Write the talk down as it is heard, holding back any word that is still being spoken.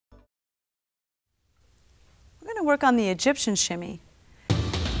going to work on the Egyptian shimmy.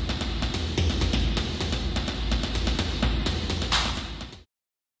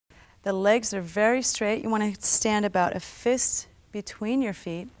 The legs are very straight. You want to stand about a fist between your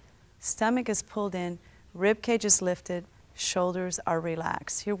feet. Stomach is pulled in, rib cage is lifted, shoulders are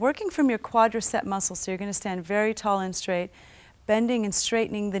relaxed. You're working from your quadricep muscles, so you're going to stand very tall and straight, bending and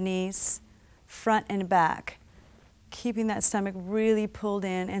straightening the knees, front and back, keeping that stomach really pulled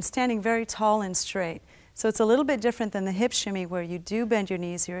in and standing very tall and straight. So it's a little bit different than the hip shimmy where you do bend your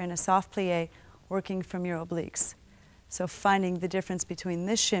knees, you're in a soft plie, working from your obliques. So finding the difference between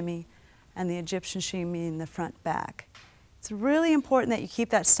this shimmy and the Egyptian shimmy in the front back. It's really important that you keep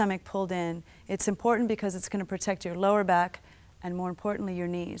that stomach pulled in. It's important because it's going to protect your lower back and, more importantly, your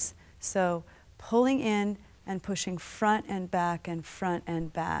knees. So pulling in and pushing front and back and front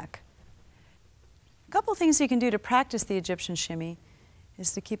and back. A couple things you can do to practice the Egyptian shimmy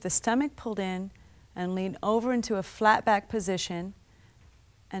is to keep the stomach pulled in and lean over into a flat back position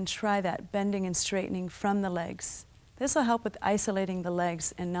and try that bending and straightening from the legs. This will help with isolating the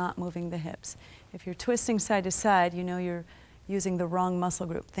legs and not moving the hips. If you're twisting side to side, you know you're using the wrong muscle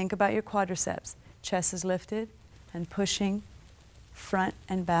group. Think about your quadriceps. Chest is lifted and pushing front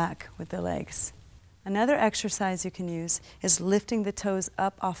and back with the legs. Another exercise you can use is lifting the toes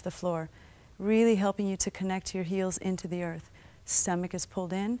up off the floor, really helping you to connect your heels into the earth. Stomach is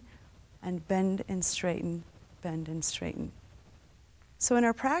pulled in and bend and straighten, bend and straighten. So in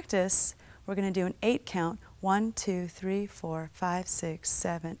our practice, we're going to do an 8 count. 1, 2, 3, 4, 5, 6,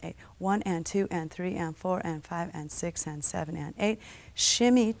 7, 8. 1 and 2 and 3 and 4 and 5 and 6 and 7 and 8.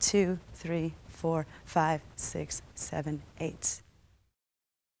 Shimmy 2, 3, 4, 5, 6, 7, 8.